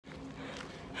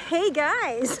Hey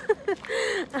guys!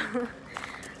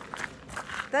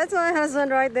 That's my husband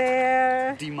right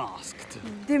there. Demasked.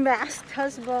 Demasked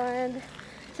husband.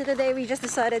 So today we just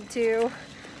decided to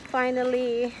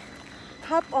finally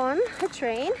hop on a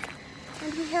train,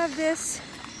 and we have this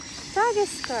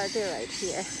Tagescard right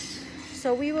here.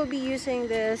 So we will be using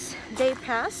this day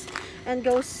pass and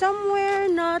go somewhere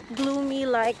not gloomy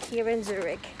like here in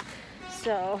Zurich.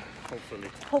 So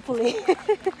hopefully.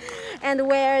 And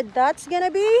where that's gonna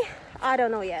be, I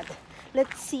don't know yet.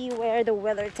 Let's see where the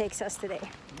weather takes us today.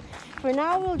 For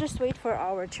now, we'll just wait for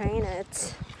our train.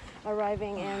 It's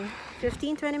arriving in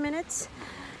 15-20 minutes.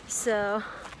 So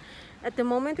at the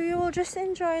moment, we will just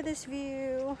enjoy this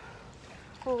view.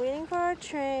 We're waiting for our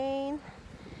train.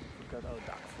 We got our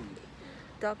dog food.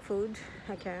 Dog food,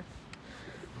 okay.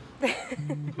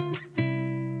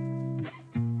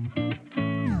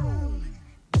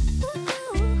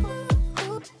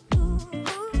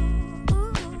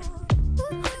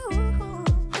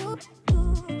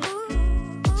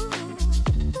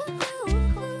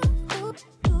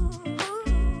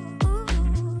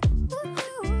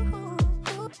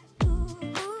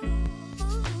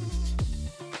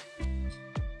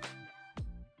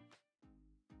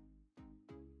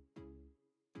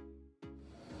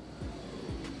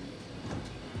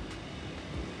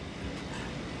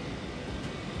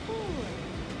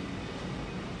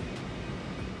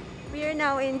 We are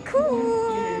now in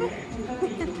Chur.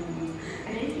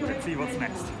 Let's see what's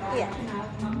next. Yeah.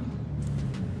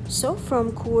 So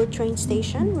from Chur train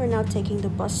station, we're now taking the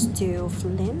bus to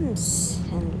Flims,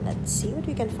 and let's see what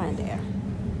we can find there.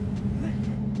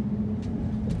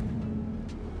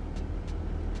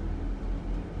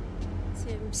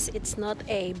 Seems it's not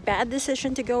a bad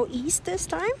decision to go east this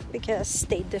time because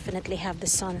they definitely have the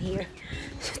sun here.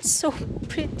 It's so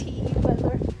pretty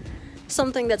weather.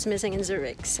 Something that's missing in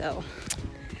Zurich. So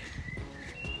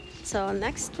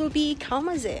next will be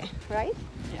Caumasee, right?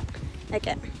 Yeah.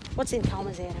 Okay. What's in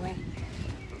Caumasee anyway?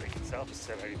 The lake itself is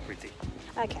very pretty.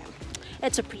 Okay.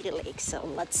 It's a pretty lake, so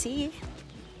let's see.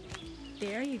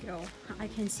 There you go. I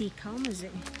can see Caumasee.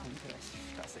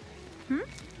 Hmm?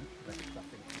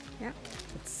 Yeah.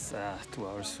 It's 2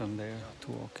 hours from there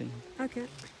to walking. Okay.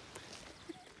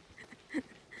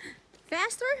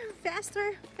 Faster,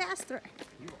 faster, faster.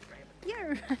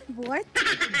 Yeah, what?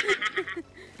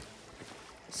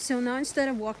 So now instead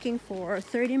of walking for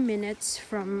 30 minutes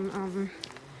from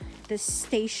the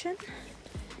station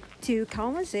to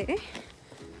Caumasee,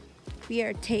 we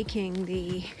are taking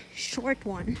the short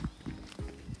one,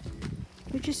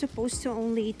 which is supposed to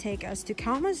only take us to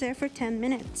Caumasee for 10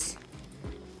 minutes.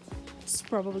 It's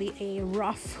probably a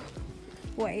rough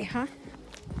way, huh?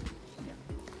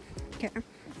 Okay.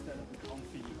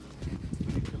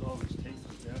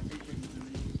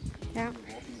 Yeah.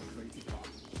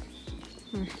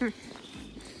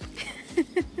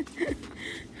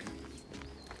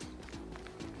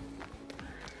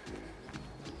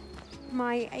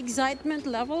 My excitement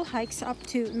level hikes up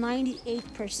to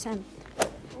 98%.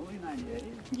 Only 98?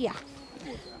 Yeah,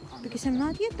 because I'm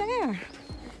not yet there.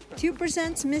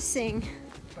 2%'s missing.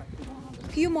 A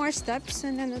few more steps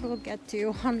and then it'll get to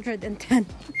 110.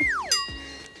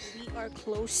 We are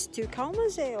close to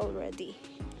Caumasee already.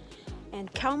 And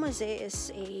Caumasee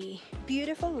is a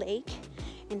beautiful lake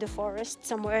in the forest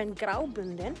somewhere in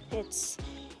Graubünden. It's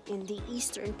in the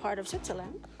eastern part of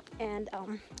Switzerland, and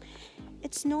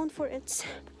it's known for its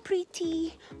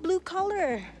pretty blue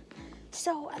color.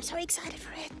 So I'm so excited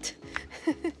for it.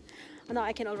 Now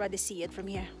I can already see it from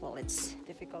here. Well, it's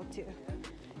difficult to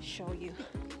show you,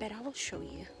 but I will show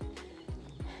you.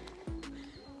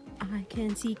 I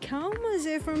can see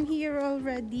Caumasee from here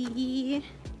already.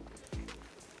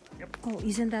 Yep. Oh,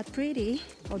 isn't that pretty?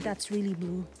 Oh, that's really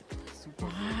blue.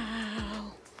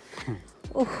 Wow.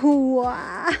 Oh,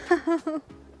 wow.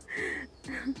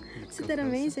 Isn't that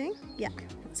amazing? Yeah,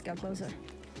 let's go closer.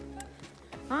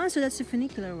 Ah, so that's the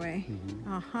funicular way.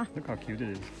 Uh-huh. Look how cute it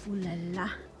is. Ooh la la.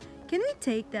 Can we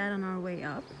take that on our way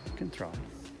up? You can try.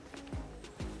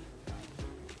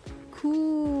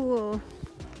 Cool.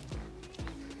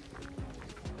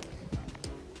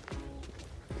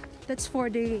 That's for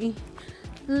the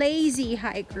lazy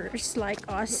hikers like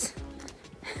us.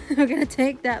 We're gonna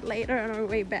take that later on our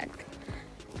way back.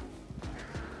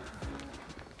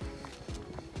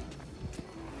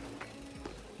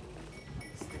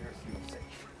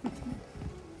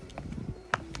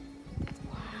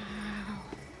 Wow,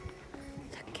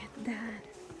 look at that.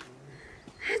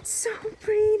 That's so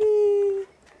pretty.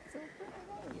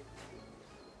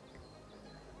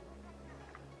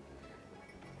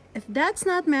 If that's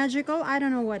not magical, I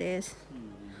don't know what is.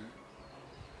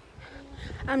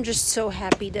 I'm just so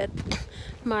happy that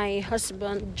my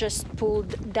husband just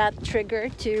pulled that trigger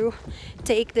to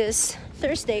take this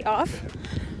Thursday off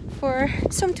for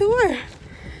some tour.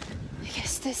 I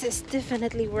guess this is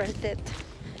definitely worth it.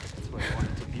 That's where I want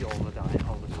it to be all the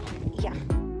time. Yeah.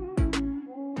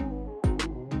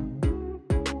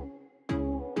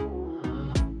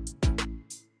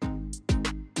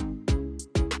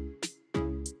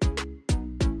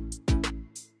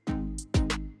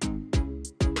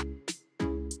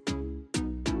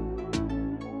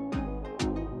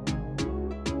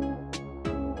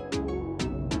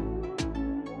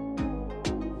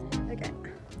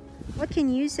 What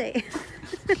can you say?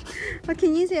 What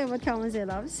can you say about Caumasee,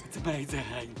 loves? It's amazing.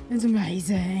 It's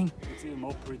amazing. It's even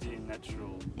more pretty and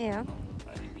natural. Yeah.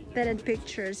 Than in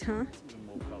pictures, huh? It's even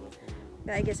more colorful.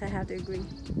 Yeah, I guess I have to agree.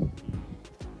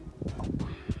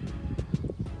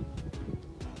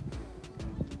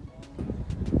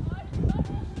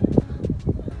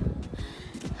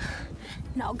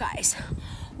 Now guys,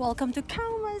 welcome to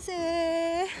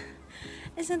Caumasee.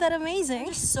 Isn't that amazing? I'm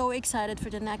just so excited for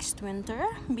the next winter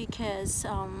because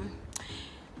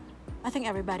I think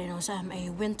everybody knows I'm a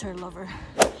winter lover.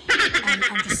 And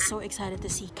I'm just so excited to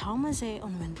see Caumasee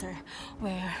on winter,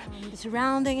 where the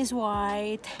surrounding is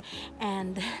white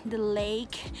and the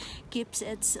lake keeps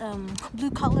its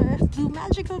blue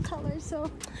magical color.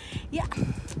 So yeah,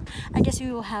 I guess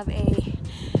we will have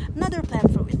another plan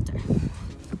for winter.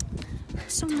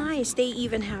 So nice, they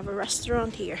even have a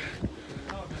restaurant here.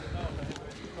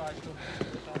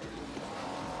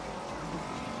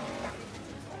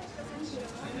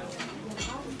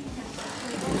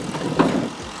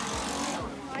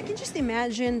 I can just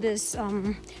imagine this,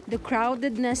 the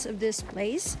crowdedness of this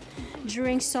place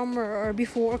during summer or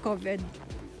before COVID.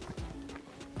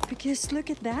 Because look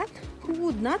at that, who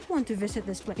would not want to visit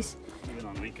this place? Even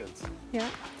on weekends. Yeah.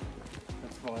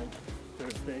 That's why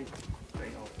Thursday,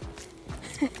 day off.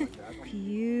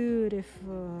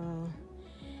 Beautiful.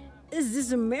 Is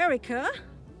this America?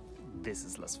 This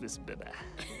is La Swiss, baby.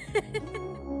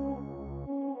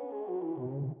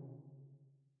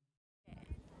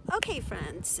 Okay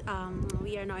friends,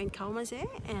 we are now in Caumasee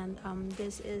and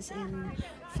this is in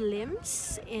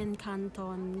Flims in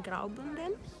Canton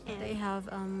Graubünden, and they have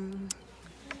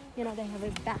you know, they have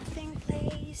a bathing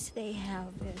place, they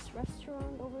have this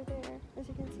restaurant over there, as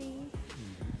you can see.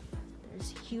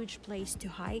 There's a huge place to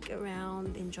hike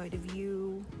around, enjoy the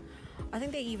view. I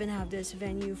think they even have this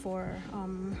venue for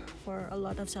a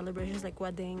lot of celebrations like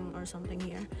wedding or something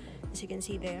here, as you can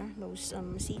see there, those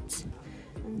seats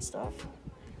and stuff.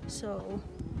 So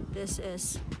this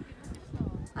is,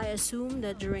 I assume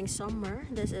that during summer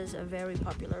this is a very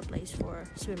popular place for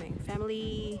swimming,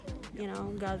 family, you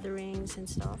know, gatherings and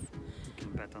stuff. You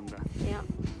can bet on that. Yeah,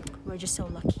 we're just so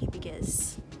lucky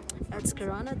because it's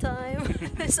Corona time.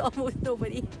 There's almost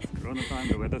nobody. Corona time,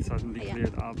 the weather suddenly Yeah.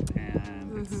 cleared up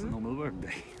and it's a normal work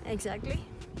day. Exactly.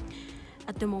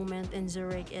 At the moment in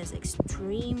Zurich is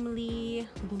extremely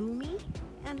gloomy,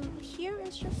 and here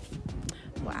is just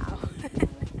wow.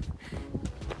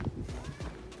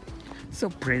 So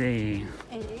pretty.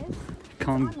 It is.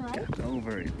 Can't fun, right? get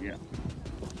over it, yeah.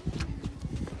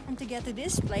 And to get to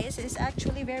this place is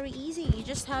actually very easy. You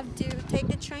just have to take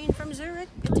the train from Zurich.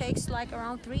 It takes like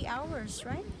around 3 hours,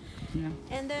 right? Yeah.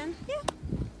 And then, yeah,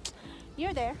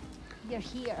 you're there. You're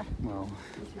here. Well,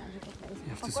 This magical place. you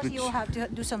have Of to course, switch. you will have to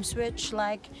do some switch,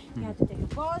 like you have to take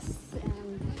a bus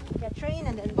and get train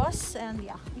and then bus, and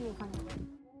yeah, you will find a way.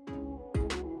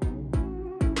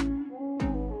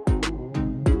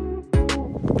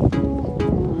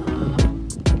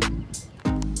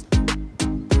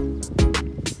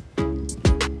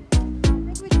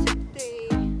 I think we took the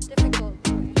difficult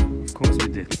way. Of course we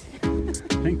did.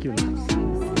 Thank you. Is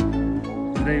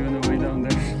there even a way down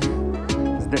there?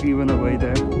 Is there even a way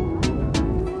there?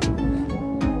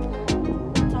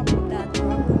 Top of that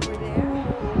rock over there.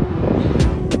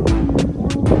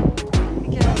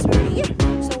 Because we're here,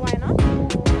 so why not?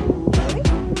 Shall we?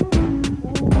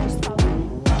 Just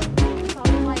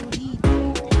follow my lead.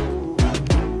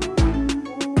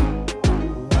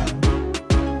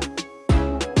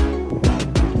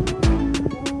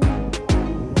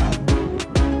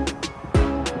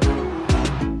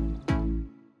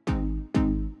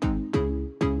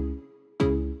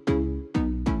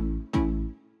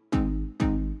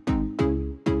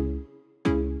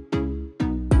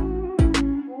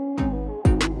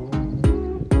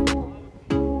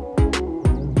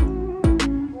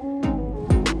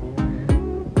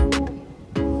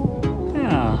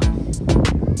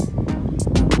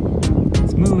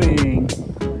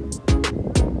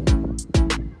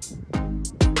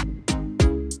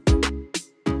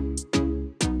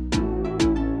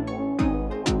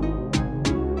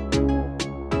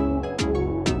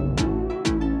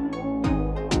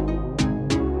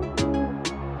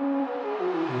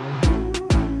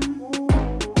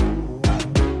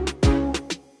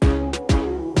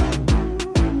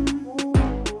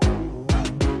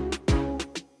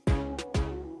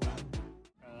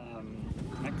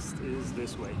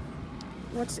 this way.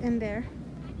 What's in there?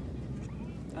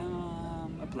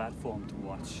 A platform to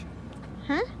watch.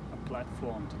 Huh? A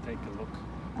platform to take a look.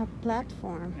 A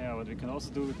platform. Yeah, what we can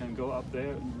also do, we can go up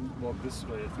there and walk this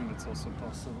way. I think that's also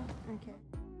possible. Okay.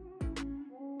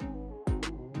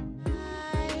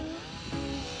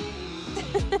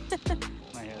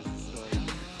 My hair is destroyed.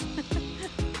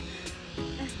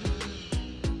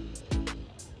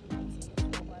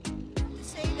 To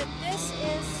say that this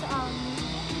is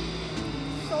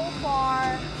so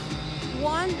far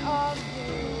one of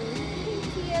the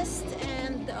prettiest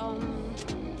and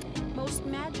most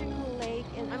magical lake.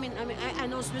 And I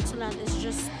know Switzerland is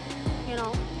just, you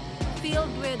know,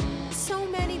 filled with so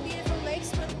many beautiful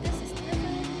lakes, but this is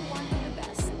definitely one of the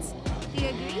best. Do you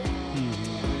agree?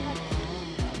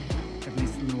 At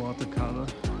least in the watercolor.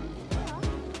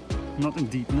 Not in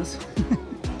deepness.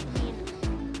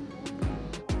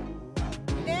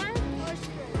 There or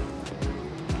straight?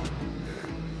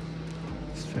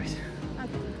 Straight.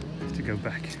 Okay. Have to go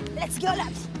back. Let's go,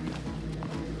 loves.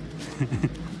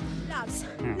 Loves.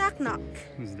 Yeah. Knock knock.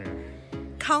 Who's there?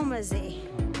 Caumasee.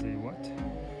 Say what?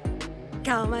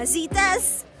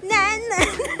 Caumasitas. Nan. I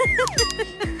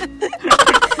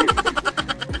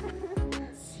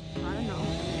don't know.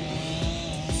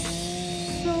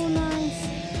 So nice.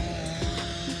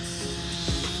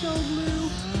 It's so blue.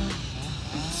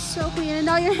 It's so clean. And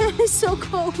now your hand is so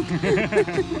cold.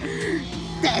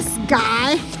 This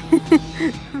guy.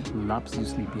 Laps, you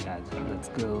sleepyhead. Let's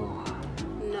go.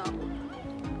 No.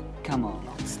 Come on,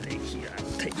 I'll stay here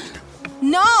and take it.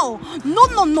 No! No,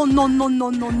 no, no, no, no, no,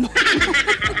 no, no.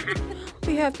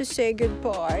 We have to say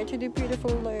goodbye to the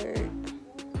beautiful lake.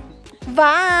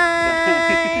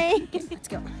 Bye! Let's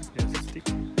go.